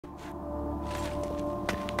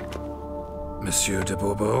Monsieur de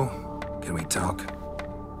Bourbeau, can we talk?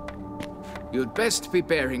 You'd best be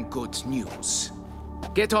bearing good news.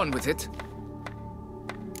 Get on with it.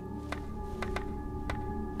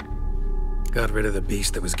 Got rid of the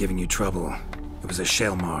beast that was giving you trouble. It was a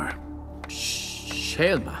Shelmar.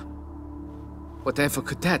 Shelmar? Whatever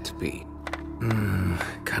could that be?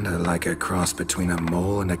 Kinda like a cross between a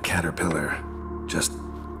mole and a caterpillar. Just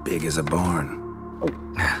big as a barn.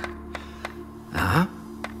 Uh-huh.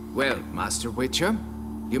 Well, Master Witcher,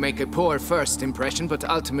 you make a poor first impression, but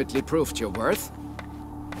ultimately proved your worth.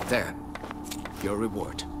 There. Your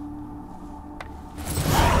reward.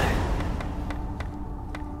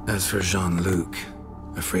 As for Jean-Luc,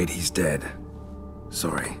 afraid he's dead.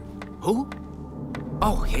 Sorry. Who?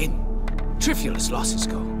 Oh, him. Trivial as losses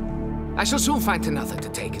go. I shall soon find another to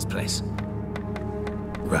take his place.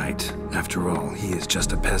 Right. After all, he is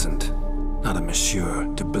just a peasant. Not a monsieur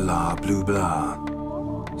de blah blue blah.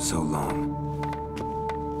 So long.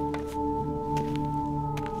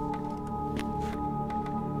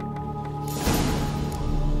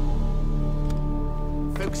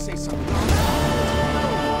 Folks say something.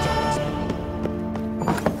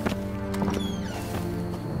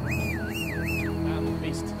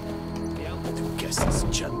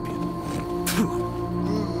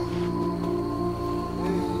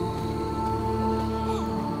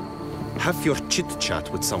 Have your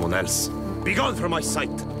chit-chat with someone else. Be gone from my sight!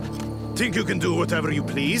 Think you can do whatever you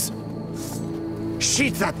please?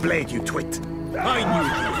 Sheath that blade, you twit! I knew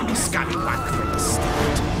you would be scabbing back from the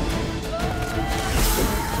start.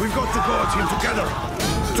 We've got to go at him together!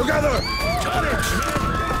 Together! Courage!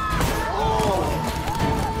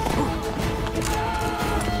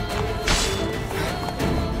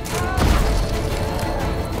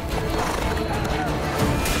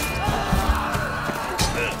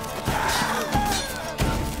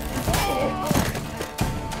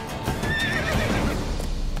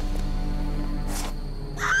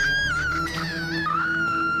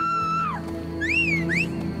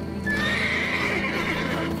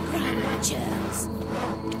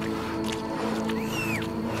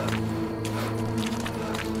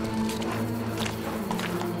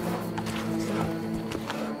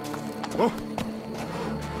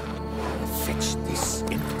 Fetch this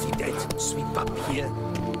empty dead, sweep up here,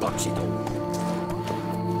 box it all.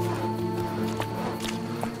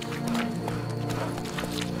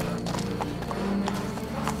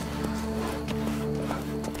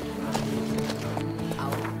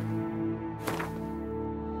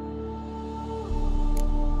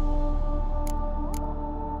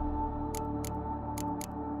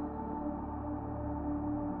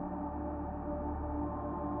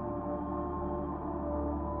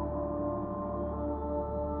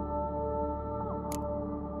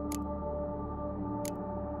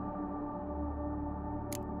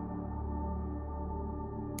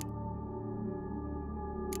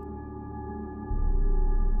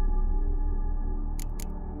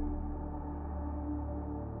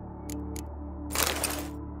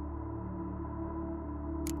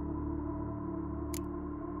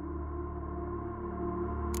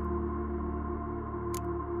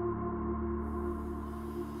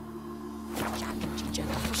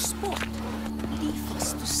 For sport, leave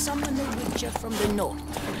us to summon a witcher from the north.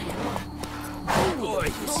 Boy,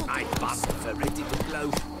 is my bastard ready to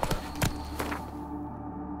blow.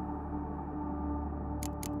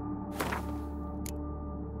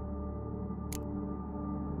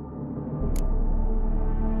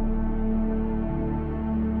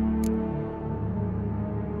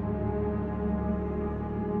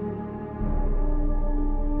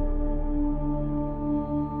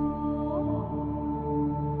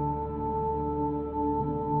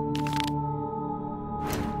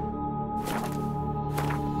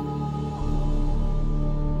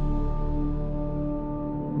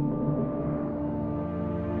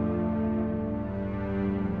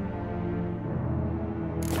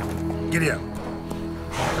 Giddy up.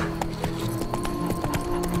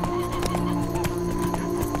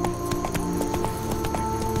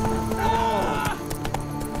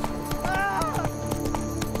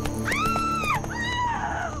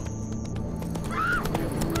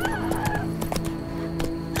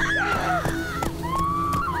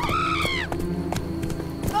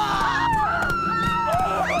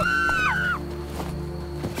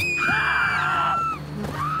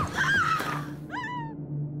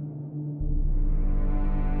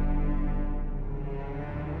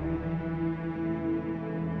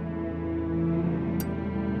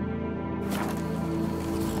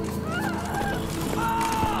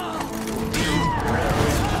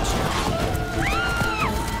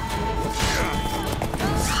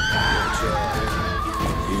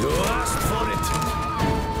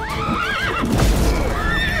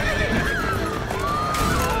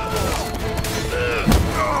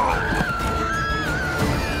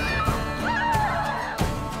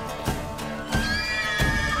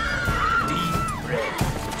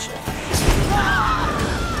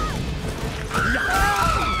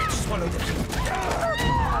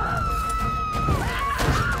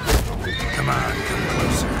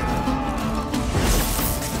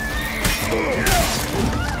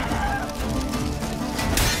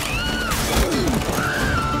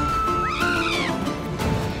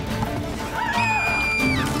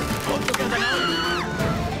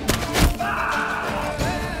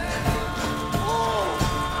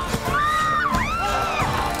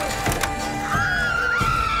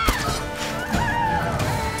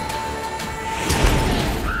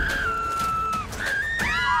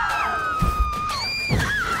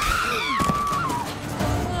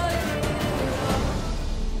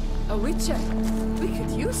 Witcher. We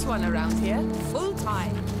could use one around here, full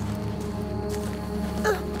time.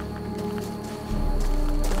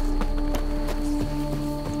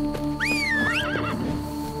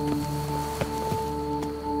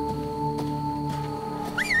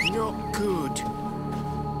 Not good.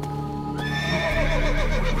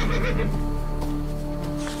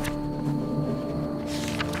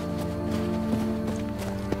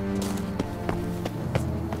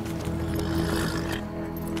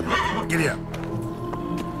 Giddy up.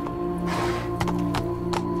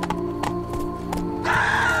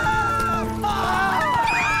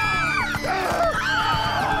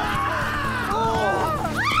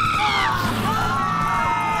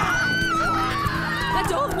 I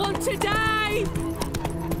don't want to die!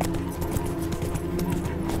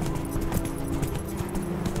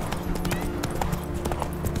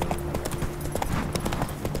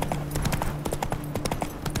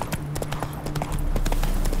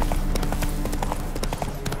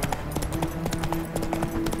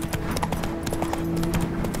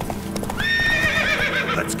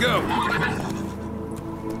 Let's go.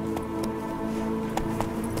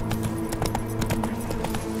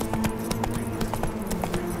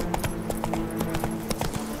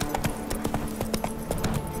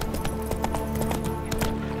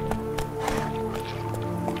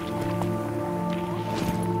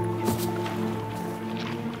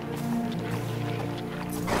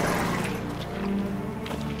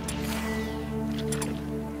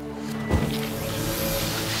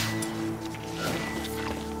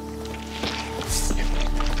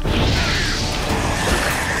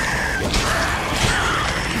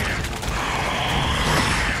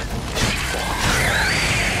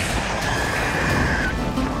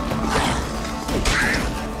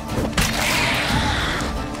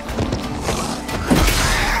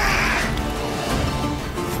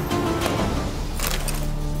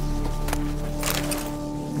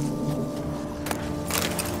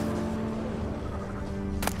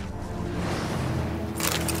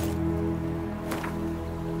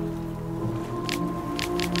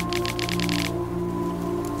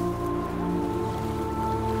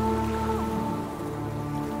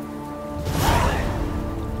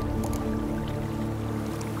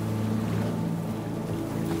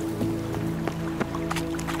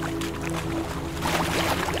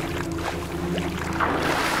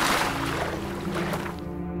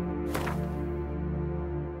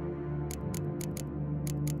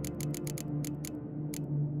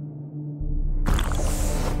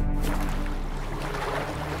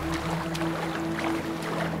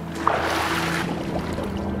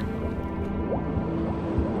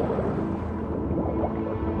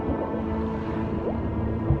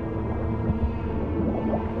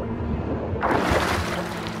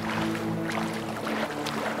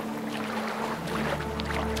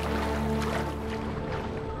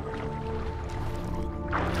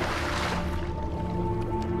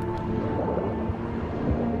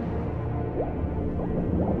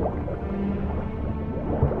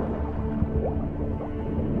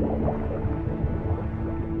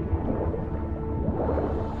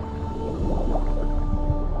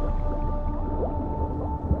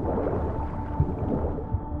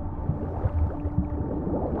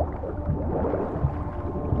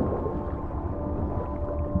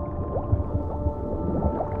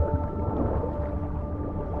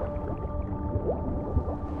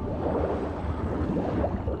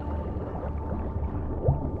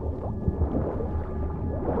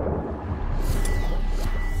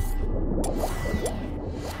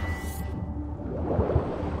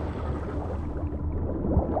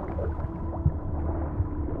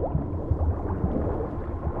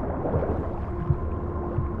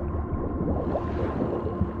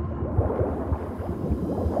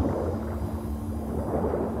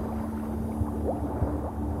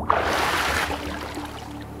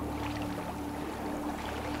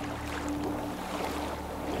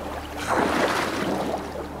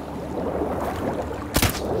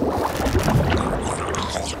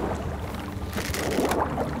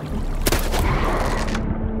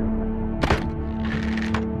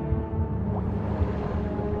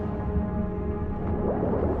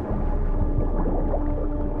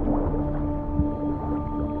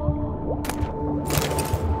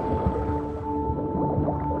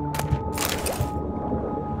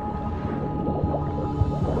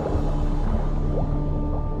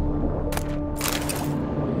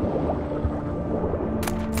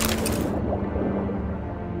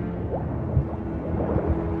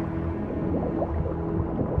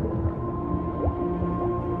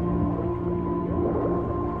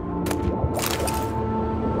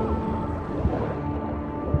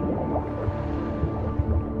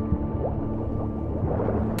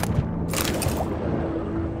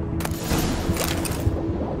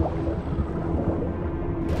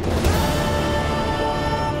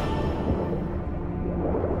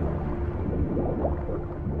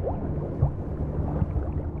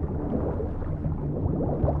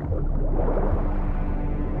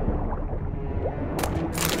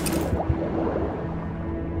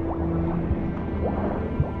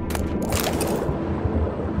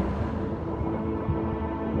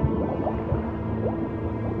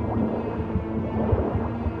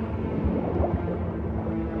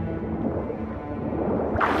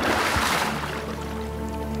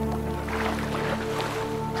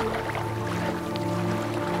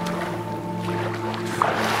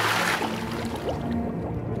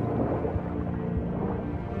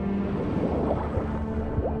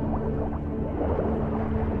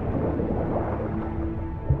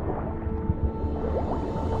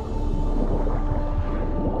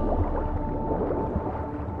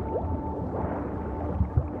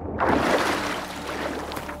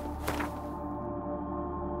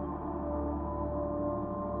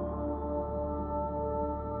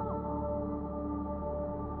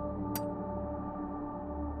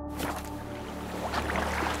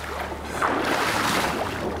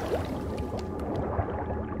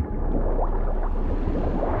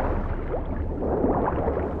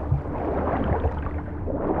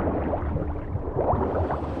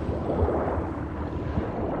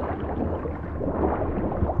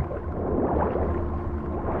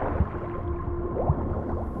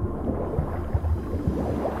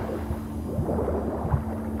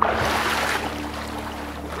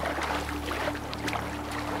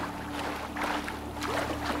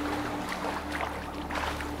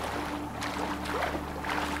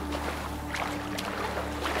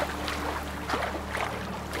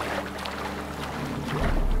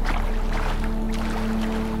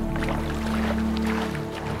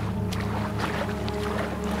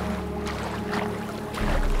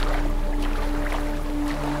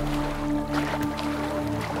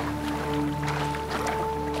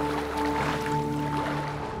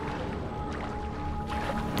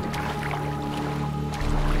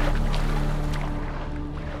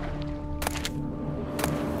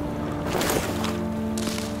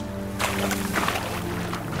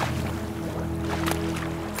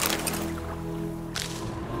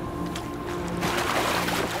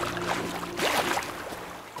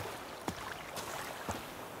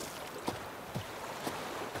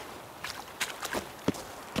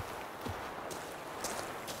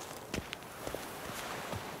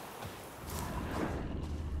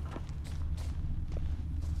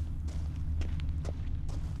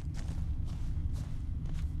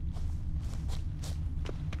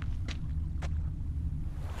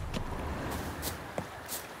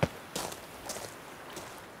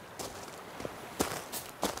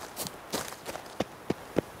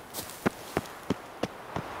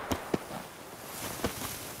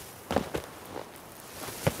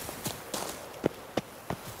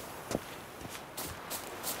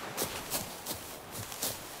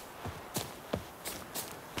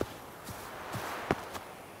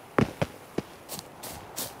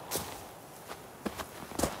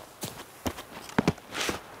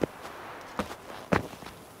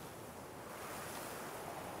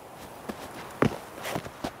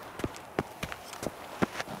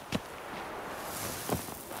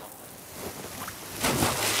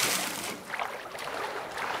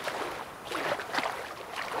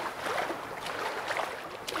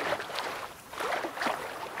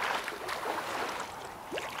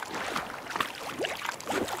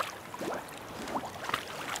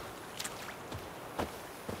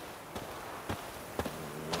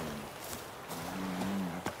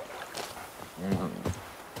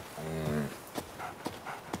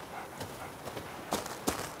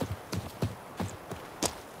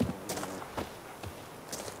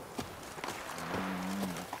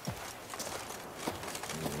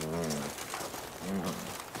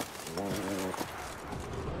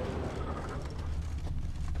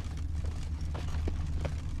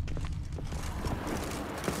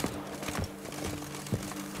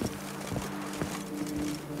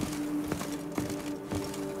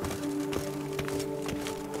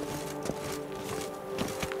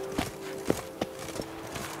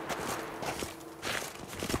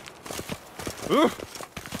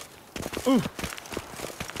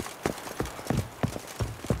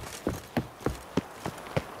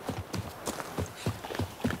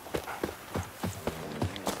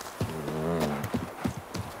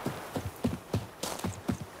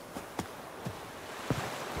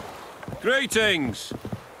 Greetings!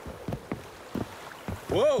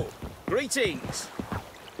 Whoa! Greetings!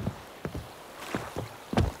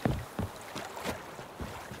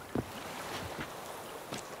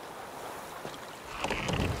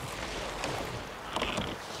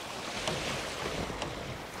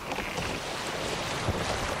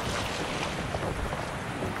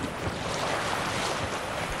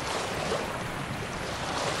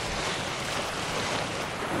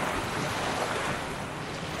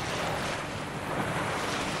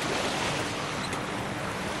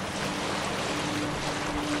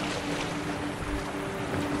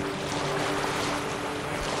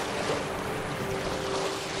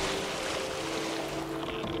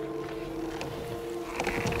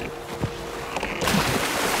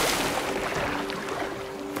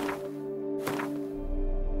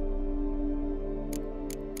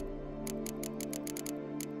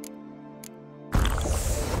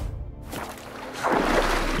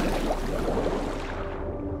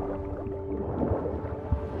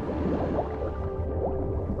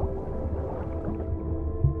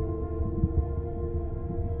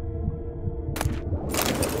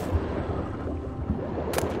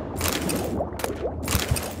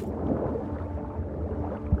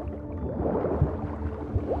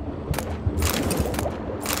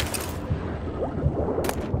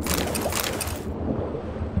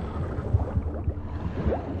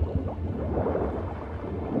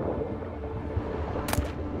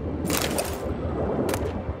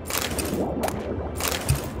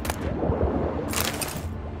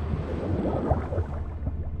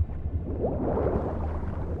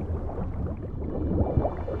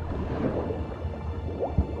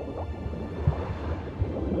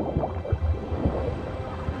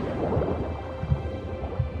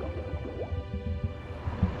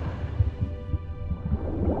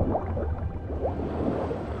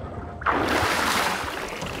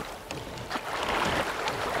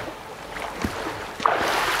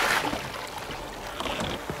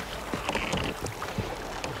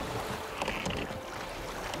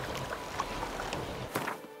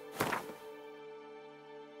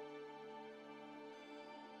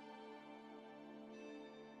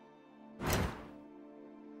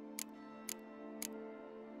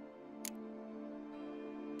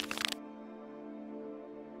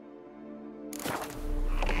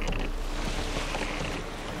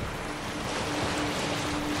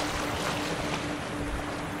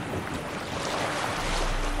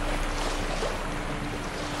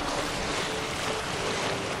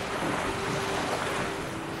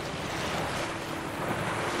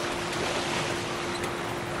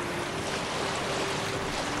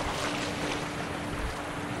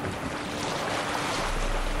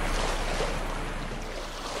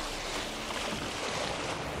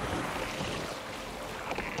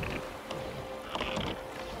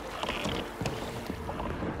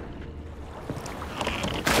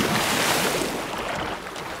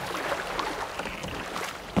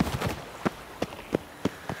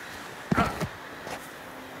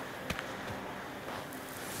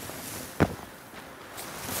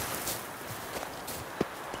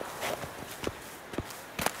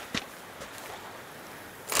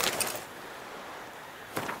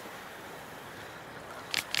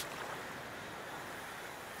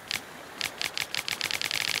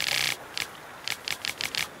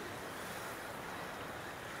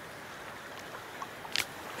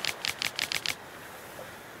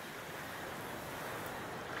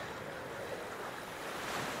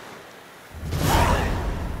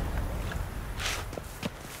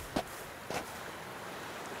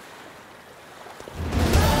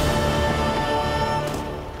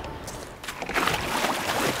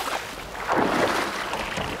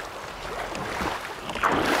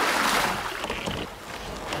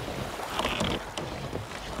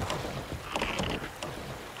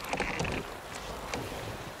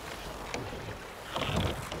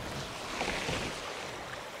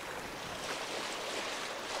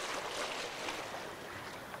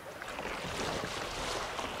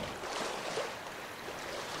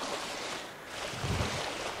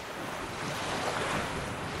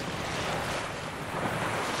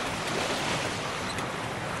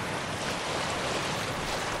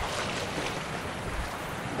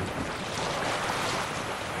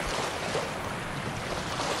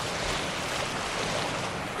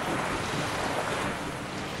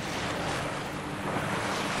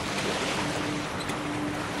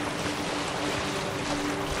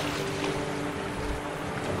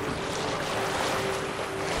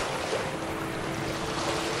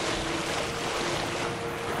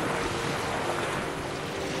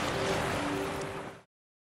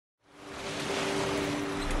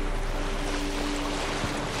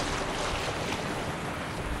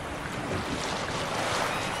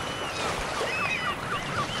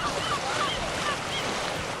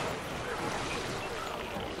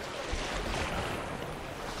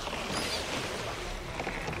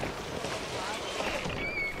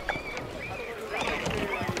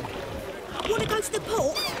 Want to go to the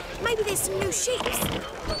port? Maybe there's some new ships.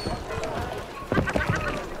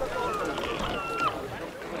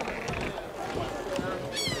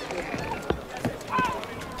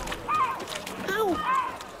 Ow!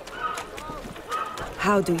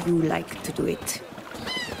 How do you like to do it?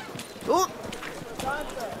 Oh!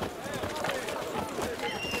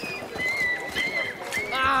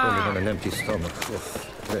 Falling on an empty stomach. Oh,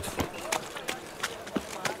 dreadful.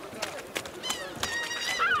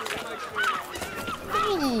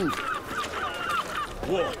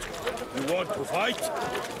 What? You want to fight?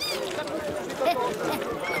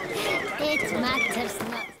 It matters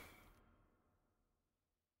not.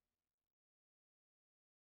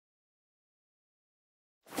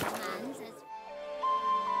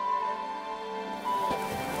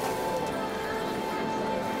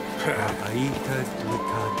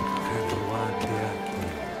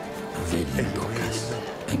 Lucas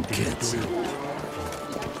and kids.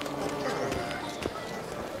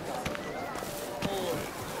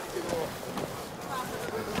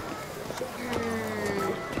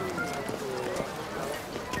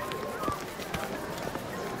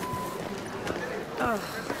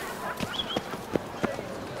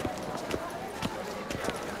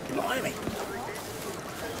 Blimey.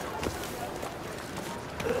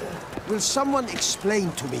 Will someone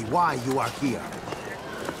explain to me why you are here?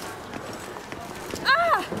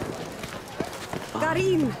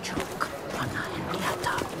 Garin!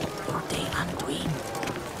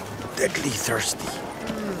 Deadly thirsty.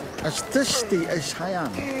 As thirsty as I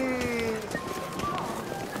am.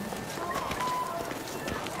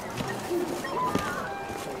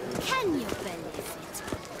 Can you believe it?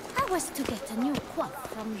 I was to get a new coif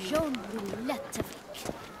from Jean-Louis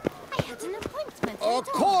Letevic. I had an appointment. A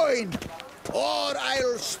coin! Or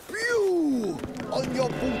I'll spew on your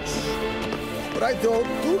boots. Righto,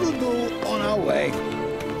 doodle-doo on our way.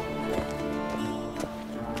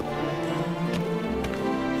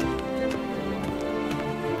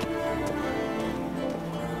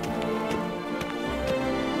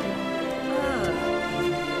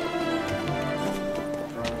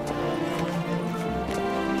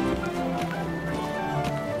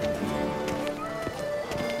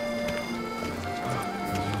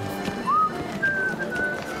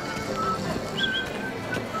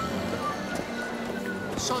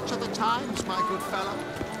 Such are the times, my good fellow.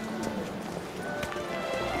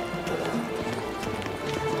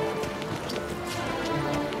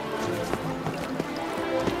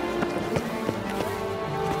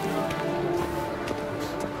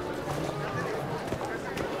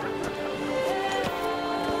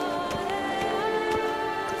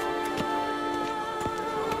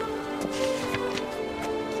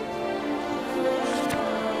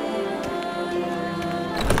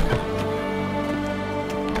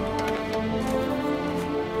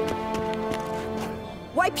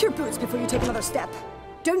 Wipe your boots before you take another step.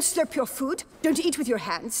 Don't slurp your food. Don't eat with your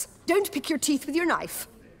hands. Don't pick your teeth with your knife.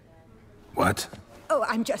 What? Oh,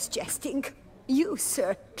 I'm just jesting. You,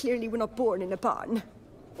 sir, clearly were not born in a barn.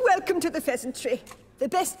 Welcome to the pheasantry. The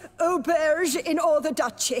best auberge in all the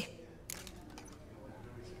duchy.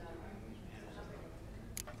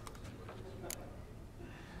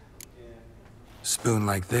 Spoon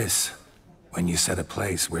like this. When you set a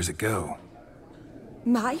place, where's it go?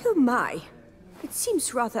 My, oh my. It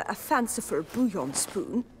seems rather a fanciful bouillon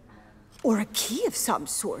spoon. Or a key of some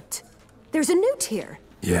sort. There's a note here.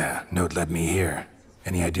 Yeah, note led me here.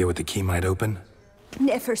 Any idea what the key might open?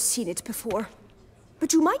 Never seen it before.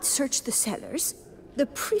 But you might search the cellars. The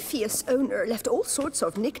previous owner left all sorts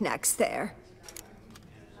of knickknacks there.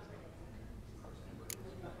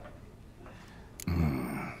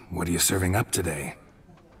 What are you serving up today?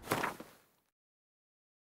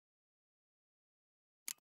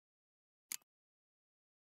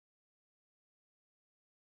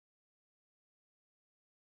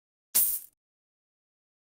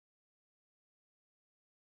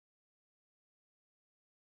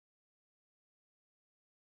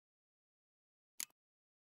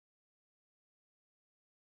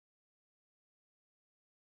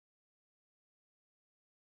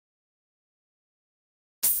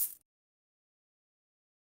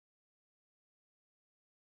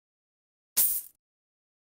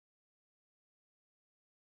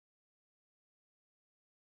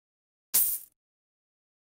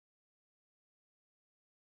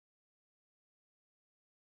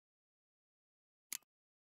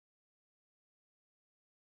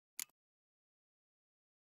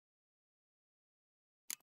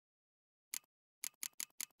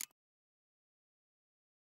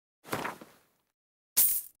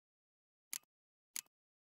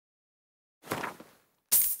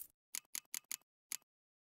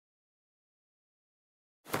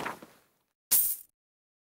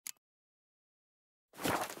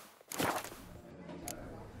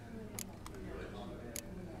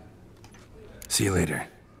 See you later.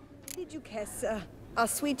 Did you kiss our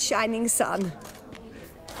sweet shining sun?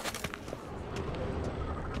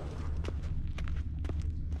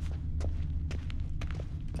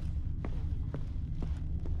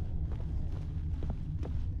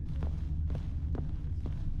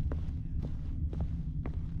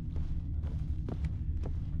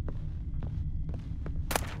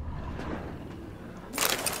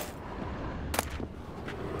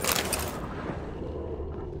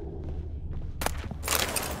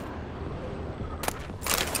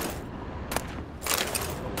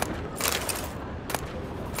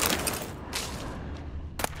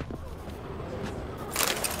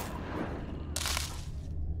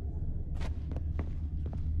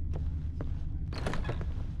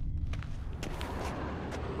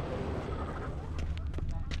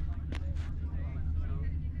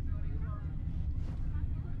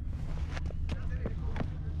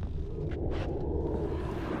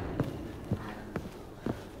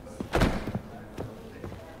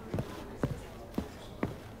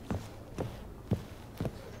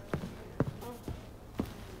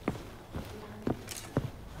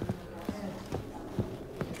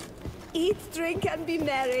 Eat, drink, and be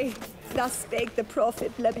merry. Thus spake the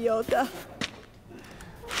prophet Lebioda.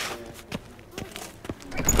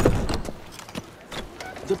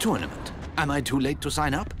 The tournament. Am I too late to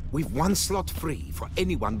sign up? We've one slot free for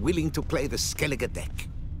anyone willing to play the Skellige deck.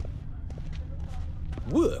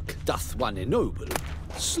 Work doth one ennoble,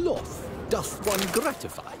 sloth doth one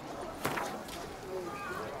gratify.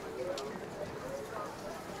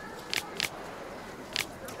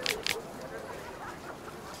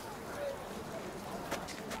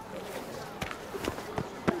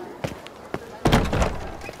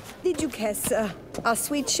 Did you kiss our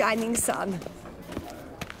sweet shining sun?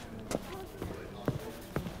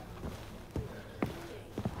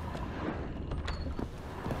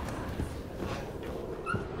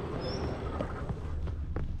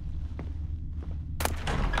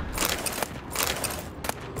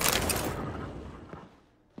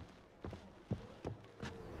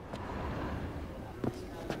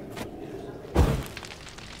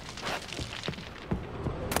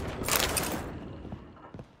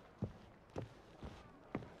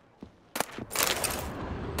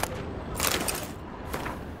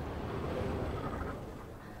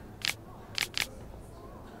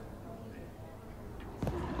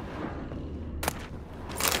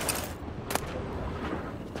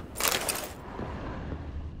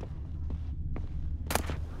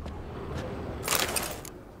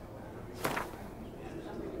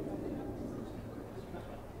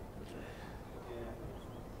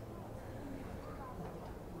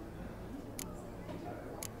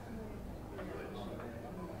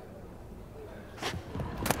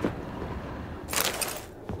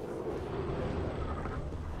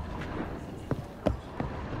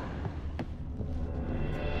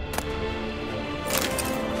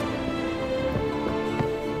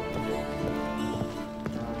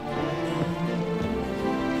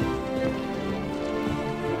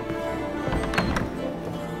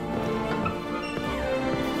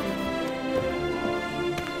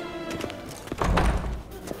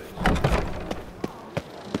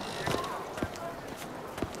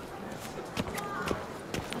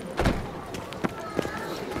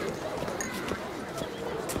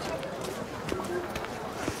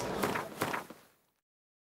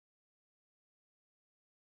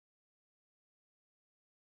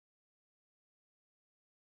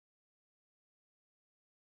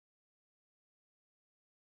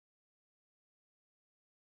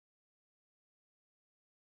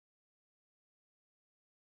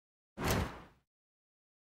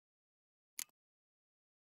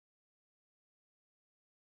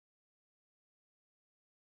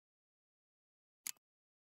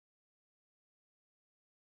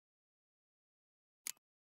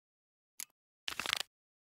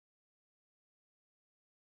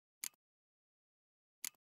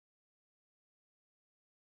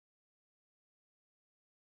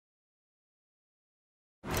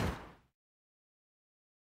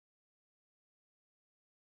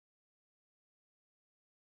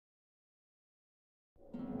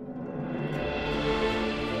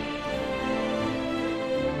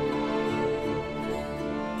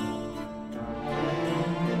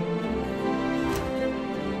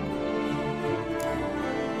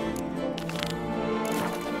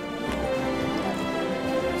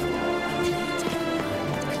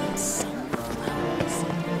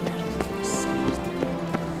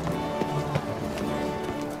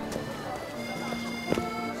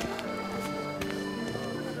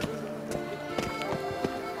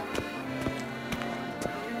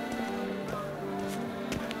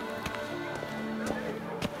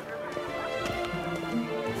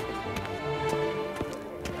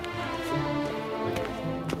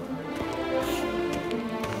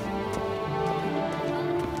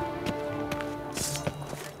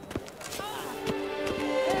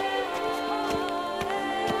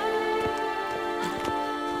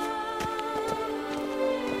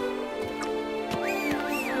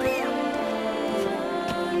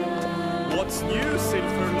 What's new,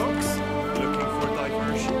 Silverlocks? Looking for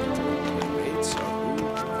diversion? The mates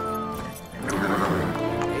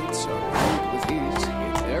are good with ease.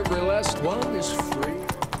 Every last one is free.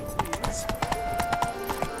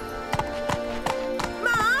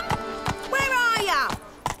 Mom! Where are ya?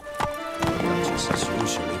 The Duchess is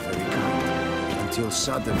usually very kind, until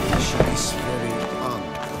suddenly she is very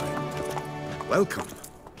unkind. Welcome.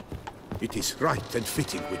 It is right and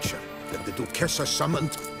fitting, Witcher, that the Duchessa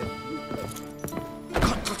summoned.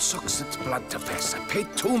 Cottle socks at blood to pass. I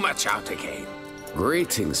paid too much out again.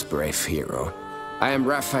 Greetings, brave hero. I am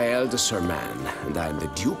Raphael de Serman, and I am the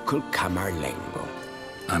Ducal Camerlengo.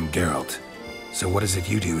 I'm Geralt. So what is it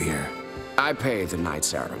you do here? I pay the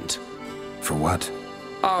knight's errand. For what?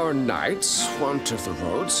 Our knights wander the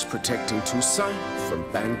roads, protecting Toussaint from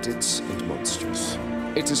bandits and monsters.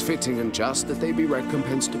 It is fitting and just that they be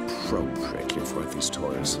recompensed appropriately for these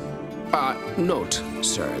toils. Note,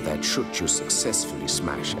 sir, that should you successfully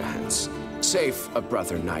smash a hands, save a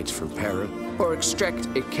brother knight from peril, or extract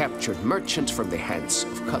a captured merchant from the hands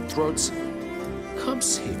of cutthroats, come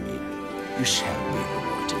see me. You shall be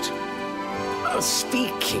rewarded.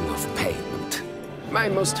 Speaking of payment, my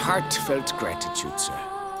most heartfelt gratitude, sir.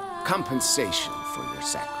 Compensation for your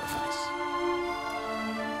sacrifice.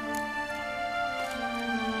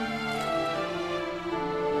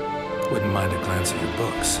 Wouldn't mind a glance at your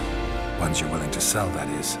books. Ones you're willing to sell, that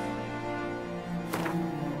is.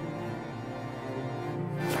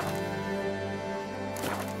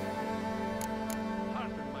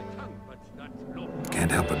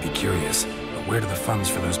 Can't help but be curious, but where do the funds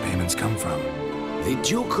for those payments come from? The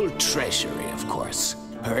ducal treasury, of course.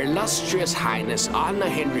 Her illustrious highness Anna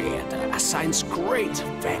Henrietta assigns great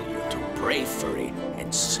value to bravery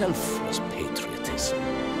and selfless patriotism.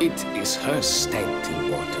 It is her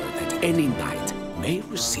standing water that any knight may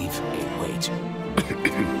receive a wage.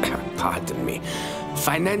 Pardon me.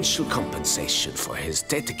 Financial compensation for his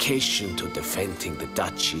dedication to defending the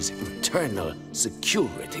duchy's internal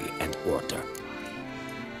security and order.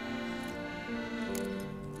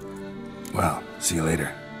 Well, see you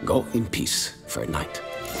later. Go in peace, fair knight.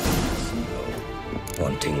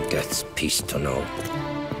 Wanting death's peace to know,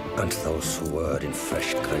 and those who were in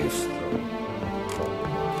fresh graves.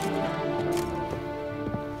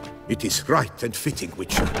 It is right and fitting,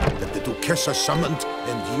 Witcher, that the Duchessa summoned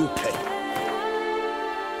and you came.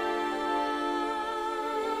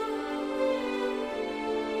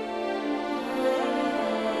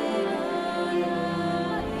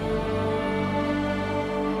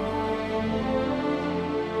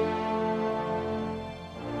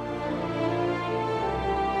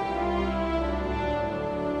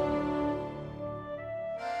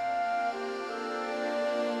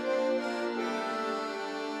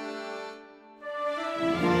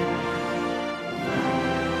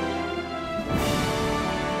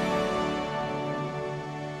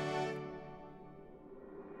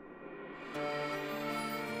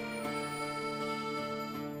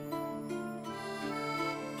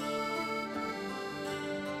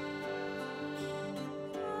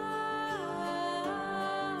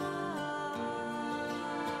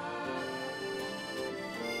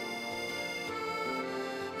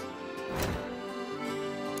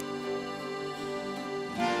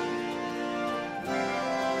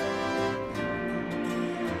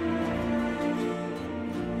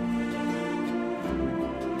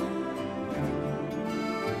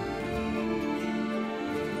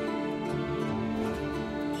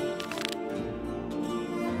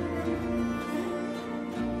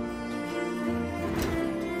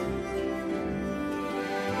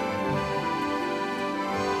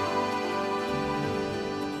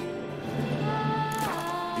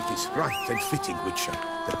 It is right and fitting, Witcher,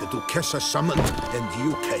 that the Duchessa summoned and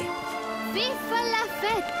you came. Vive la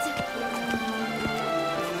fête!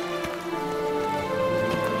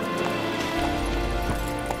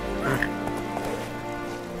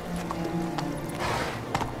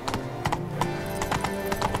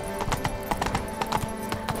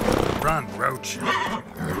 Run, Roach.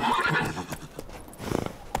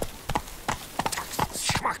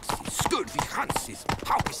 Schmacksis, scurvy Hansis,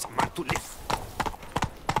 how is a man to live?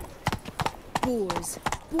 Boars.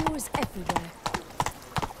 Boars everywhere.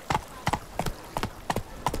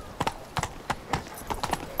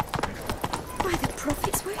 By the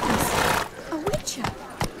prophet's witness, a witcher.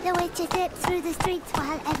 The witcher slips through the streets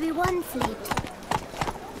while everyone sleeps.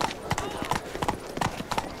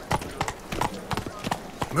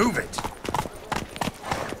 Move it!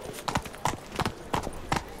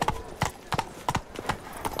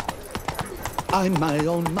 I'm my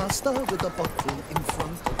own master with a bottle in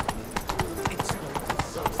front of me. It's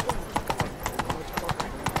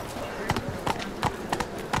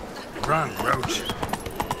Run, Roach.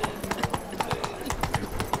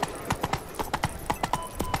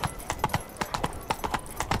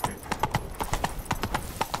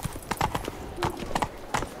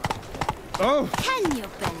 Oh! Can you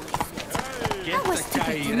believe it? I was to get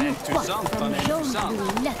a new quote from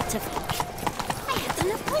Jean-Louis Lettevik. I had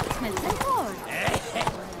an appointment and all.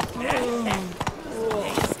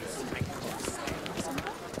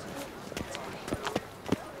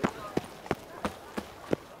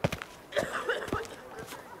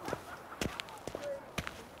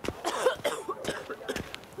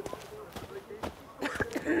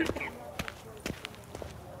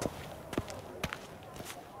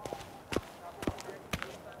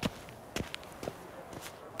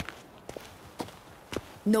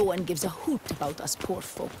 No one gives a hoot about us poor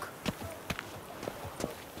folk.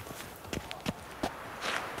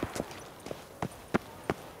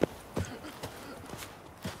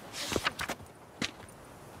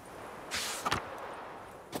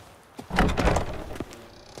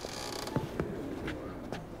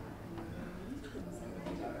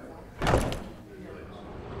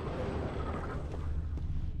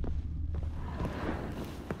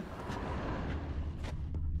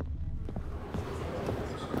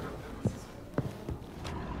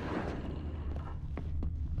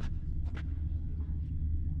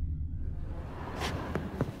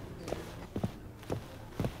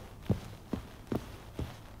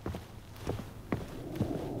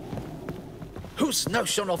 Whose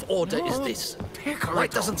notion of order is this? Why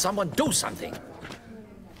doesn't someone do something?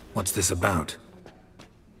 What's this about?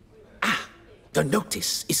 The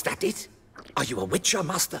notice, is that it? Are you a witcher,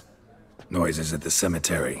 master? Noises at the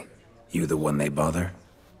cemetery. You the one they bother?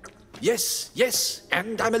 Yes,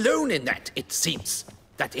 and I'm alone in that, it seems.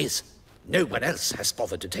 That is, no one else has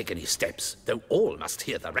bothered to take any steps, though all must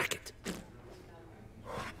hear the racket.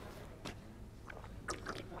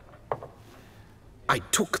 I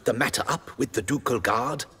took the matter up with the ducal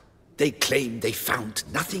guard. They claim they found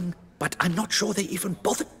nothing, but I'm not sure they even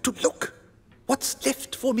bothered to look. What's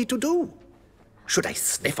left for me to do? Should I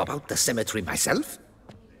sniff about the cemetery myself?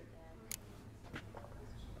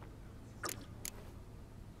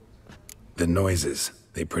 The noises,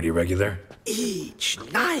 they pretty regular? Each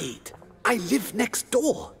night. I live next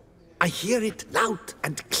door. I hear it loud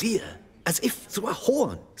and clear, as if through a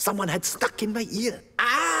horn someone had stuck in my ear.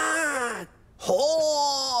 Ah!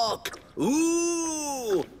 Hawk!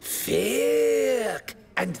 Ooh! Firk!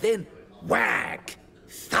 And then whack!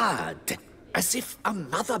 Thud! As if a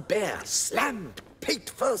mother bear slammed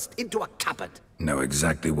pate first into a cupboard. Know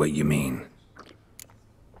exactly what you mean.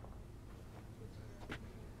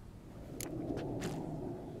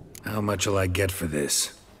 How much'll I get for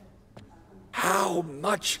this? How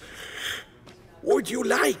much would you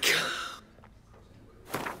like?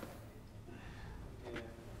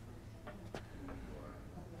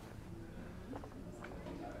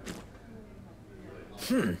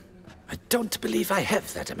 I don't believe I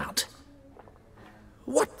have that amount.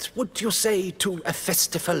 What would you say to a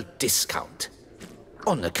festival discount?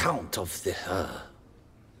 On account of the,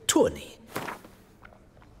 tourney?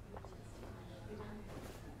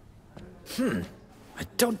 I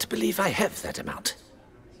don't believe I have that amount.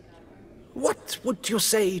 What would you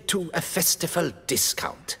say to a festival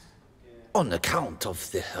discount? On account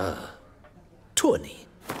of the, tourney?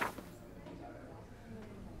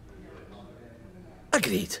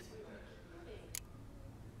 Agreed.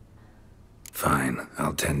 Fine,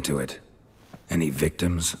 I'll tend to it. Any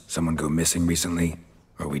victims? Someone go missing recently?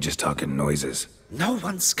 Or are we just talking noises? No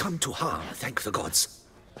one's come to harm, thank the gods.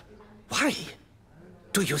 Why?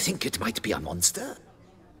 Do you think it might be a monster?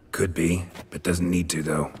 Could be, but doesn't need to,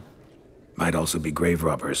 though. Might also be grave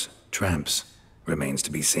robbers, tramps. Remains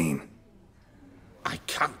to be seen. I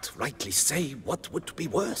can't rightly say what would be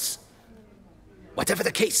worse. Whatever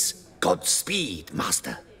the case, Godspeed,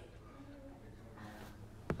 master.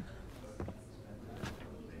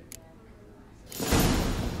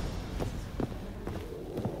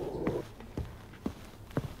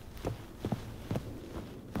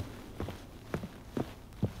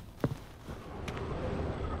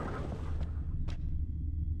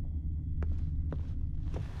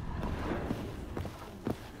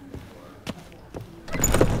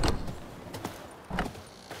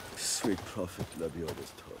 Sweet prophet,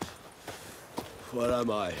 Labioda's touch. Where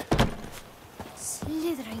am I?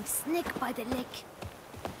 Slithering snake by the leg.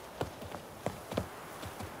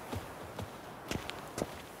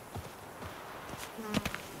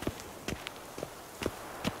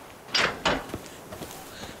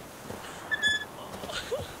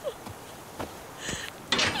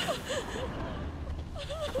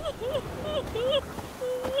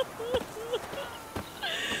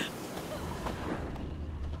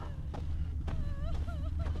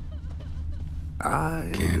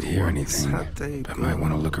 anything, but might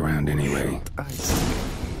want to look around anyway. I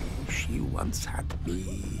say, she once had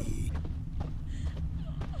me.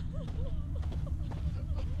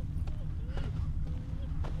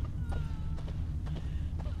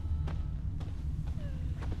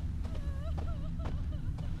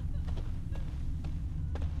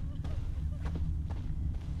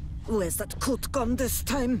 Where's that coat gone this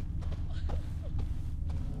time?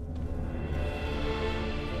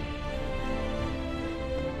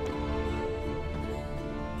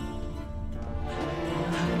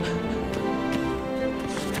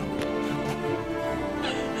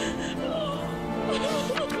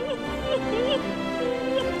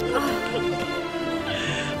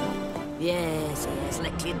 Yes,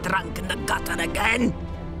 likely drunk in the gutter again.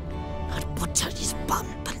 I'll butcher his bum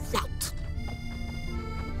a lot.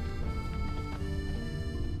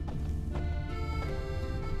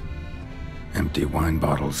 Empty wine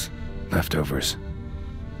bottles. Leftovers.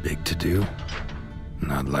 Big to-do?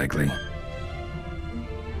 Not likely.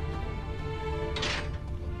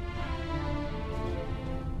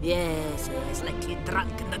 Yes, likely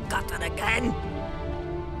drunk in the gutter again.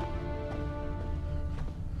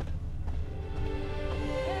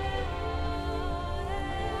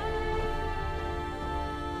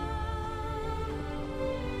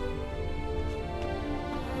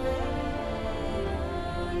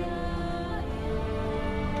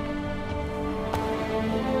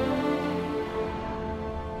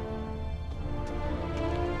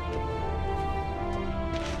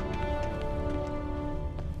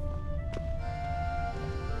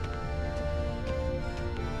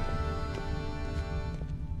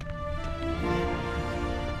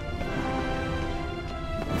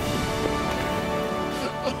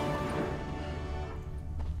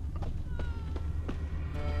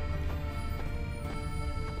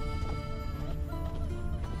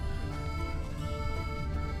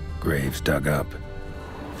 Graves dug up.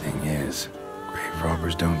 Thing is, grave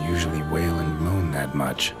robbers don't usually wail and moan that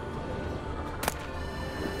much.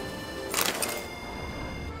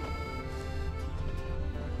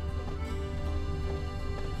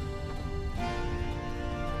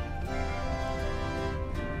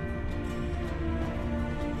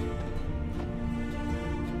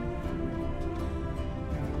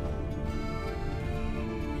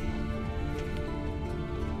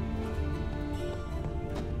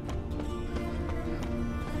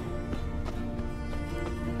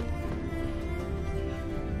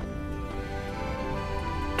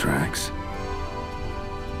 Tracks.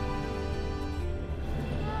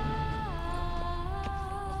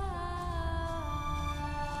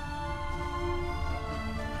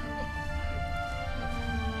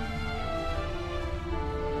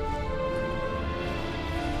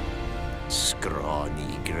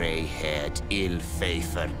 Scrawny, grey-haired,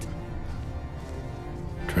 ill-favored.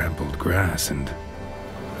 Trampled grass and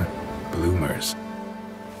bloomers.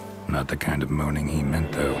 Not the kind of moaning he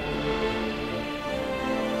meant, though.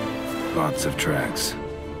 Lots of tracks.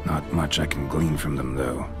 Not much I can glean from them,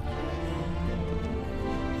 though.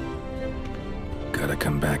 Gotta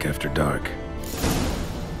come back after dark.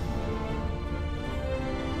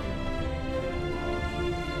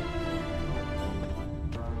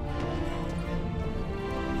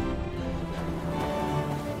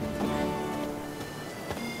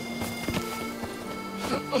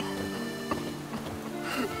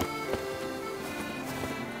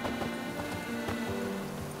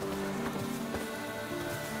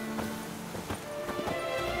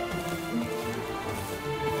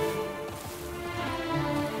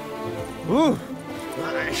 Ooh.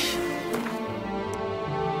 Nice.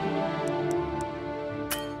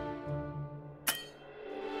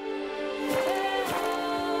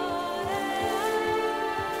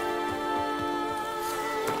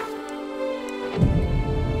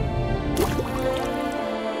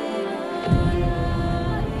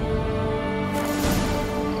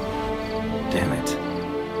 Damn it.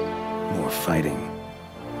 More fighting.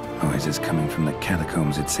 Noises coming from the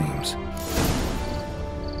catacombs, it seems.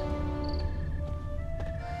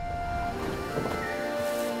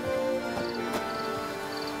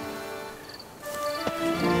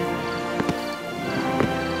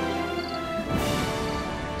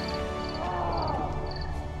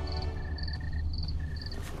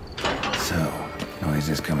 So,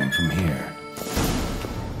 noises coming from here.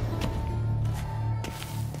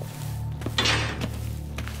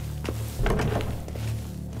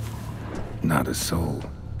 Not a soul.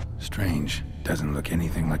 Strange. Doesn't look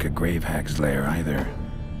anything like a grave hag's lair either.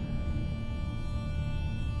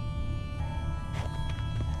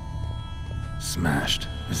 Smashed,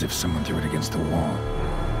 as if someone threw it against the wall.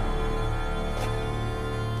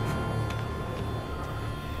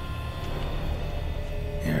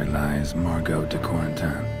 lies Margot de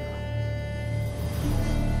Corentin.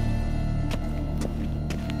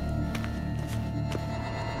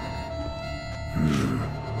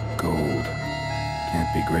 Gold.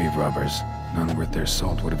 Can't be grave robbers. None worth their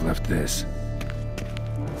salt would have left this.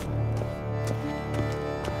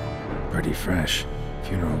 Pretty fresh.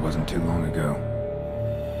 Funeral wasn't too long ago.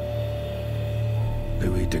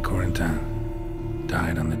 Louis de Corentin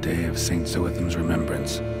died on the day of Saint Zoetham's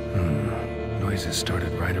remembrance. Noises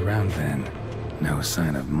started right around then. No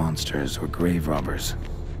sign of monsters or grave robbers.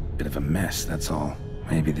 Bit of a mess, that's all.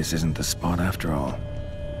 Maybe this isn't the spot after all.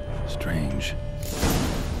 Strange.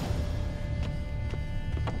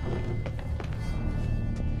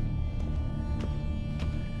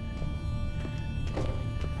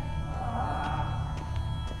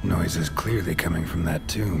 Noise is clearly coming from that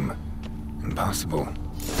tomb. Impossible.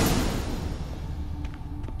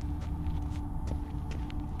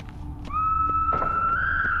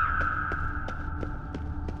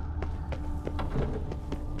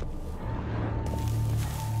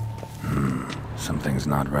 Something's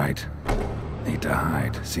not right. Need to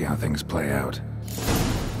hide, see how things play out.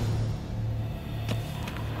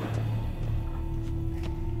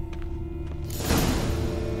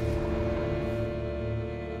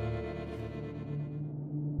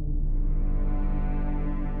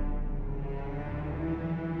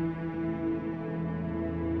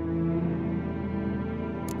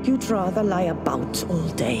 You'd rather lie about all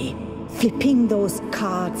day, flipping those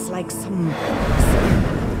cards like some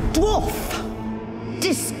dwarf.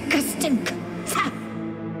 Disgusting.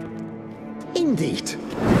 Indeed.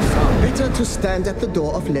 Far better to stand at the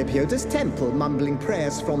door of Lebioda's temple, mumbling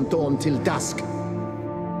prayers from dawn till dusk.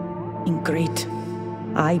 Ingrid,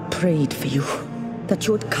 I prayed for you, that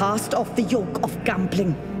you would cast off the yoke of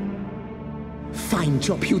gambling. Fine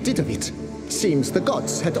job you did of it. Seems the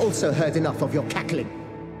gods had also heard enough of your cackling.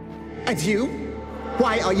 And you?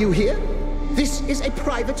 Why are you here? This is a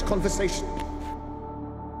private conversation.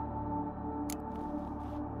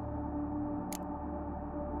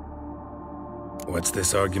 What's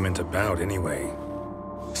this argument about, anyway?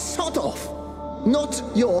 Sod off! Not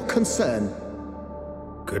your concern.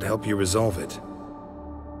 Could help you resolve it.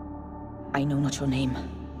 I know not your name,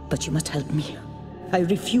 but you must help me. I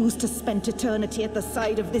refuse to spend eternity at the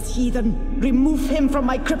side of this heathen. Remove him from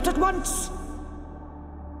my crypt at once!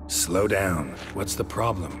 Slow down. What's the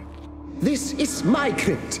problem? This is my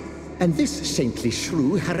crypt, and this saintly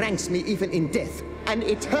shrew harangues me even in death. An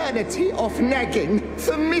eternity of nagging,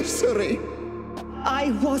 the misery!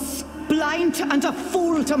 I was blind and a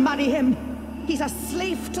fool to marry him. He's a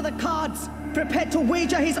slave to the cards, prepared to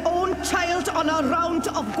wager his own child on a round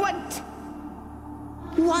of Gwent.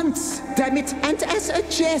 Once, damn it, and as a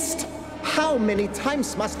jest. How many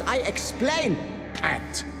times must I explain?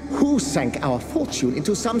 And who sank our fortune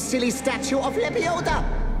into some silly statue of Lebioda?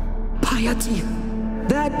 Piety.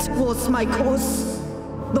 That was my cause.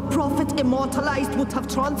 The prophet immortalized would have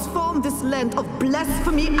transformed this land of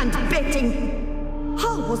blasphemy and betting.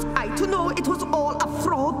 How was I to know it was all a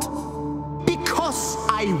fraud? Because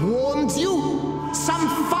I warned you some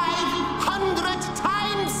 500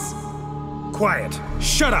 times! Quiet!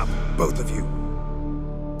 Shut up, both of you!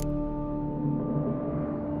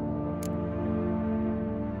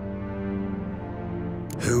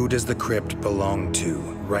 Who does the crypt belong to,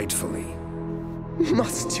 rightfully?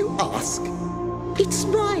 Must you ask? It's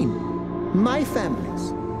mine. My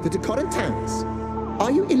family's. The de Corentins.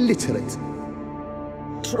 Are you illiterate?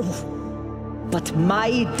 True. But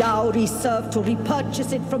my dowry served to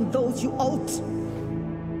repurchase it from those you owed.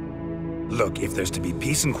 Look, if there's to be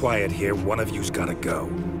peace and quiet here, one of you's gotta go.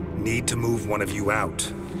 Need to move one of you out.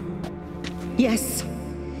 Yes.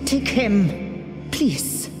 Take him.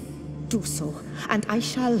 Please. Do so. And I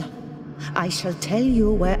shall tell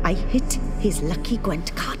you where I hid his lucky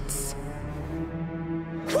Gwent cards.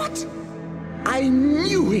 What? I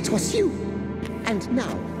knew it was you. And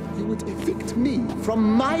now you would evict me from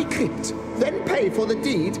my crypt, then pay for the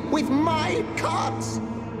deed with my cards.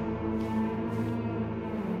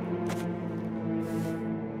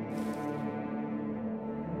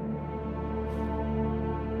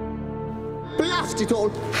 Blast it all!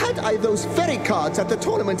 Had I those very cards at the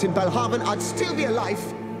tournament in Belhaven, I'd still be alive.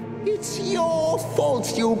 It's your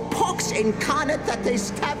fault, you pox incarnate, that they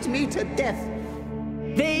stabbed me to death.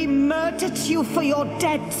 They murdered you for your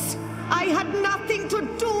debts. I had nothing to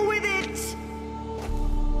do with it.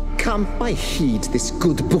 Come, I heed this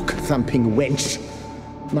good book-thumping wench.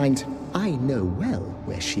 Mind, I know well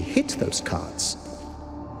where she hid those cards.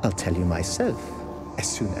 I'll tell you myself, as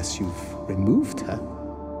soon as you've removed her.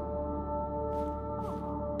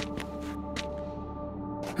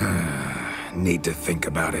 Need to think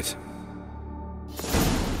about it.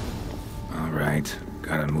 All right,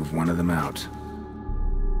 gotta move one of them out.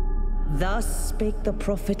 Thus spake the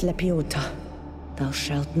prophet Lepiota. Thou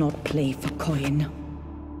shalt not play for coin.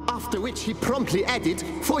 After which he promptly added,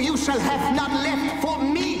 "For you shall have none left for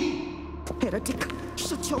me!" Heretic,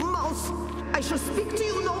 shut your mouth! I shall speak to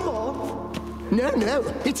you no more! No, no,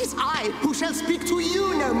 it is I who shall speak to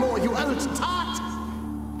you no more, you old tart!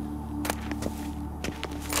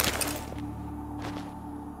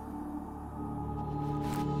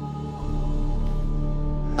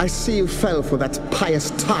 I see you fell for that pious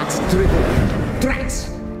tart's dribble. Drats!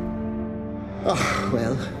 Oh,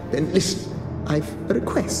 well, then listen. I've a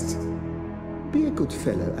request. Be a good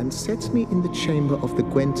fellow and set me in the chamber of the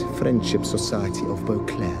Gwent Friendship Society of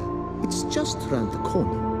Beauclair. It's just round the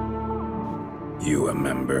corner. You a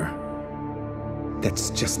member? That's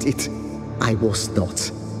just it. I was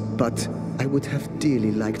not. But I would have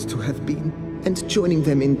dearly liked to have been. And joining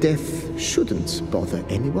them in death shouldn't bother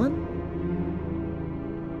anyone.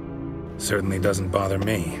 Certainly doesn't bother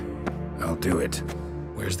me. I'll do it.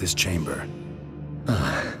 Where's this chamber?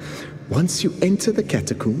 Once you enter the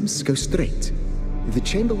catacombs, go straight. The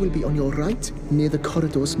chamber will be on your right, near the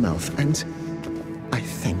corridor's mouth, and I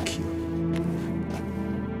thank you.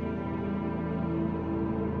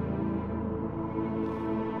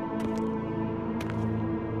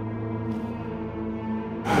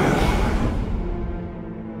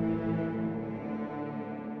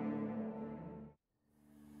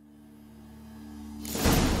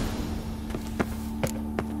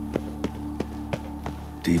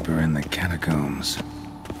 Deeper in the catacombs.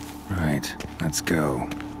 Right, let's go.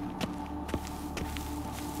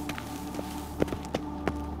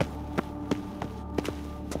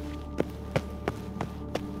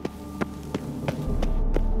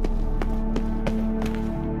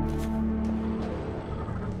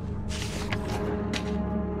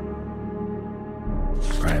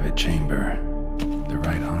 Private chamber. The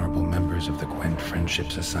Right Honorable members of the Gwent Friendship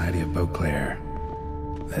Society of Beauclair.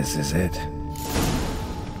 This is it.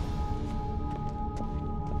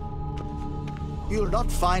 You'll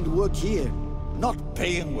not find work here. Not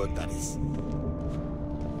paying work, that is.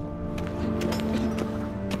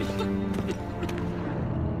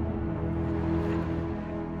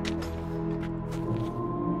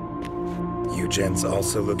 You gents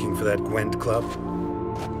also looking for that Gwent club?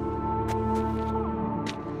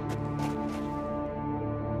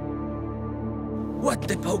 What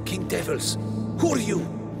the poking devils? Who are you?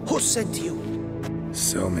 Who sent you?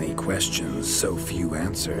 So many questions, so few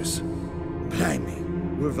answers. Blimey,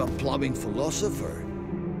 we're the plumbing philosopher.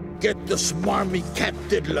 Get the smarmy cat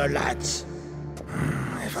diddler, lads.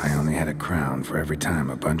 If I only had a crown for every time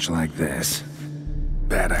a bunch like this.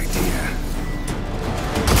 Bad idea.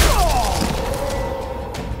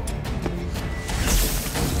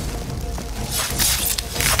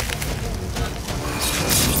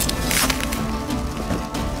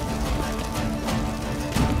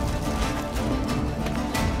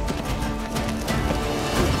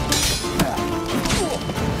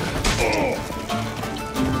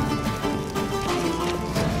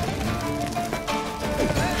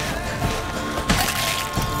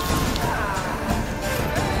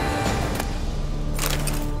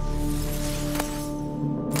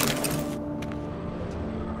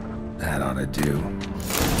 That ought to do.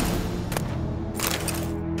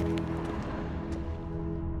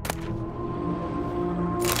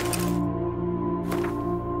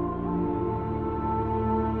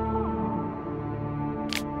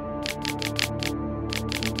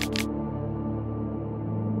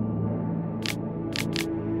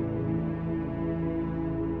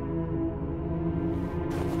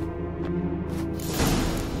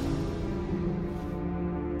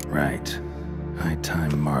 Right. High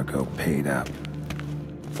time Margot paid up.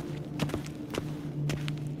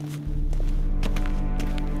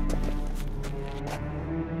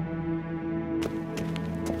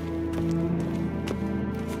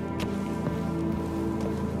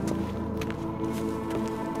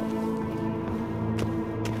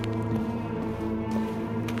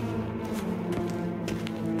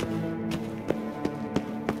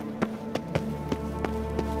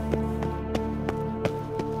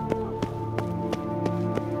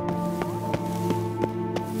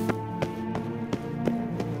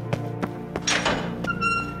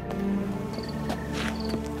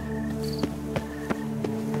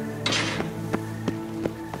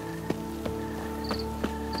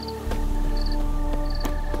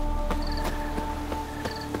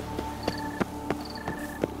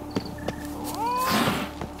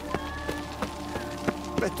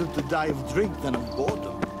 Better to die of drink than of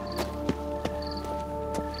boredom.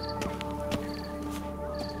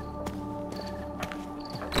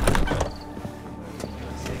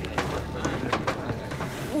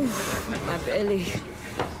 belly.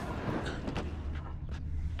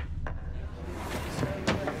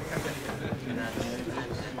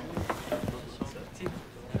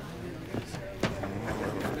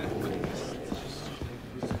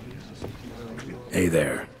 Hey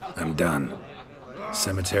there, I'm done.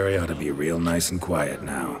 Cemetery ought to be real nice and quiet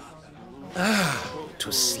now.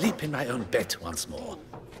 To sleep in my own bed once more.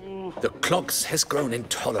 The clogs has grown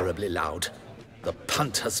intolerably loud. The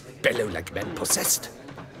punters bellow like men possessed.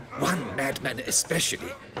 One madman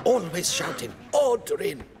especially, always shouting, "Order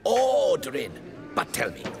in! Order in!" But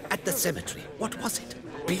tell me, at the cemetery, what was it?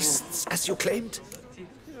 Beasts, as you claimed?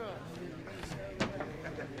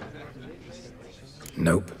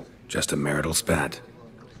 Nope, just a marital spat.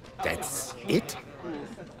 That's it?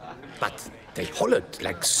 But they hollered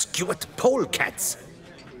like Stuart polecats.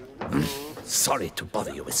 Sorry to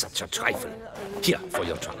bother you with such a trifle. Here, for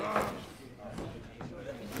your trouble.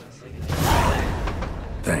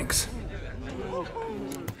 Thanks.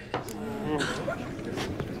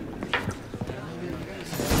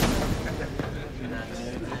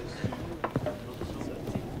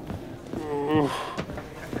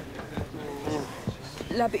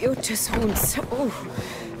 Labiota's wounds. Oh,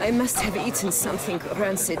 I must have eaten something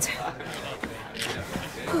rancid.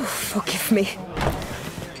 Oh, forgive me.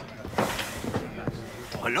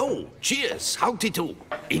 Hello, cheers, howdy do.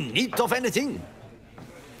 In need of anything?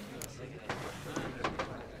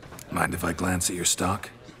 Mind if I glance at your stock?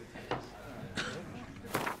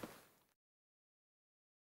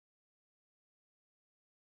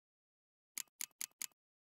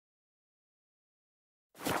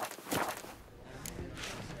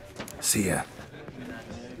 See ya.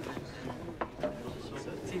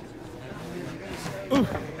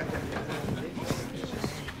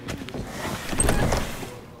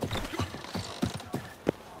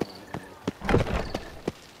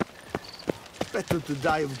 Better to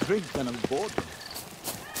die of drink than of boredom.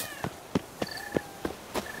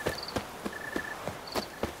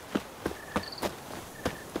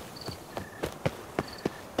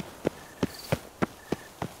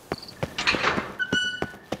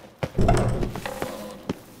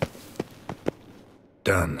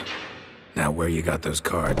 Done. Now where you got those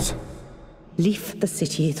cards? Leave the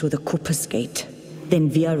city through the Cooper's Gate. Then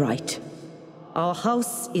we are right. Our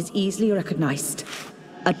house is easily recognized.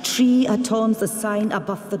 A tree adorns the sign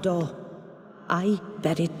above the door. I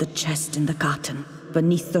buried the chest in the garden,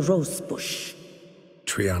 beneath the rose bush.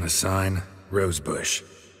 Tree on a sign, rose bush.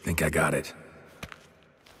 Think I got it.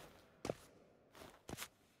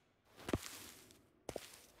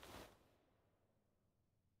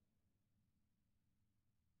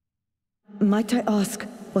 Might I ask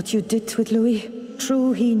what you did with Louis?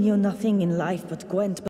 True, he knew nothing in life but Gwent,